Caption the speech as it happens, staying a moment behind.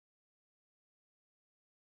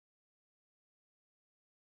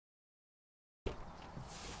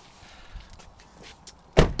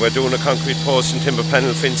We're doing a concrete post and timber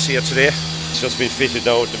panel fence here today. It's just been fitted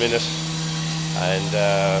now at the minute, and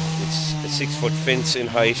it's a 6-foot fence in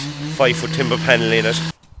height, 5-foot timber panel in it.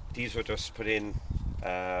 These were just put in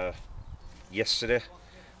yesterday.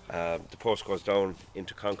 The post goes down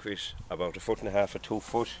into concrete about 1.5 foot or 2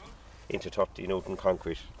 foot into 30 Newton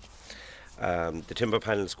concrete. The timber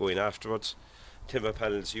panels go in afterwards. Timber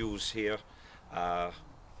panels used here are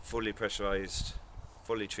fully pressurised,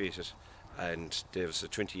 fully treated, and there's a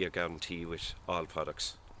 20-year guarantee with all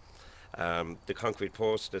products. The concrete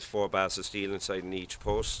post, there's 4 bars of steel inside in each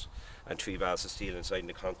post and 3 bars of steel inside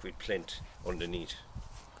the concrete plinth underneath.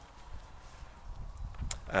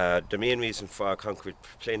 The main reason for a concrete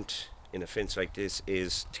plinth in a fence like this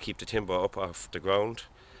is to keep the timber up off the ground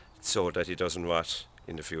so that it doesn't rot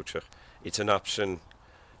in the future. It's an option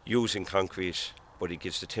using concrete, but it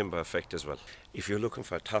gives the timber effect as well. If you're looking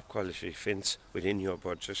for a top quality fence within your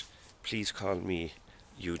budget, please call me,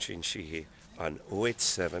 Eugene Sheehy, on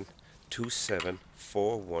 087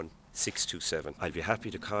 2741 627. I'll be happy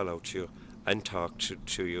to call out to you and talk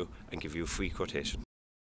to you and give you a free quotation.